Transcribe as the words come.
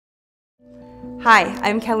Hi,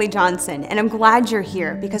 I'm KellyJohnson, and I'm glad you're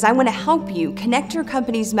here because I want to help you connect your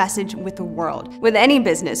company's message with the world. With any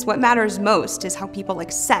business, what matters most is how people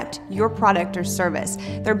accept your product or service.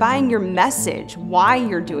 They're buying your message, why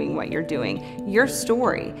you're doing what you're doing, your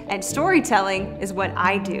story. And storytelling is what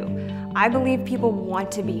I do. I believe people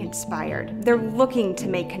want to be inspired. They're looking to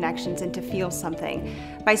make connections and to feel something.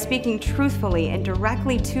 By speaking truthfully and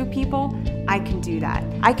directly to people, I can do that.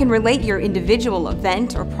 I can relate your individual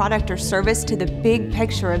event or product or service to the big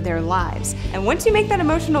picture of their lives. And once you make that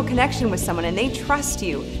emotional connection with someone and they trust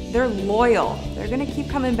you, they're loyal. They're gonna keep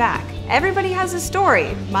coming back. Everybody has a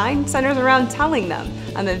story. Mine centers around telling them.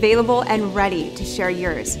 I'm available and ready to share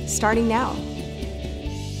yours, starting now.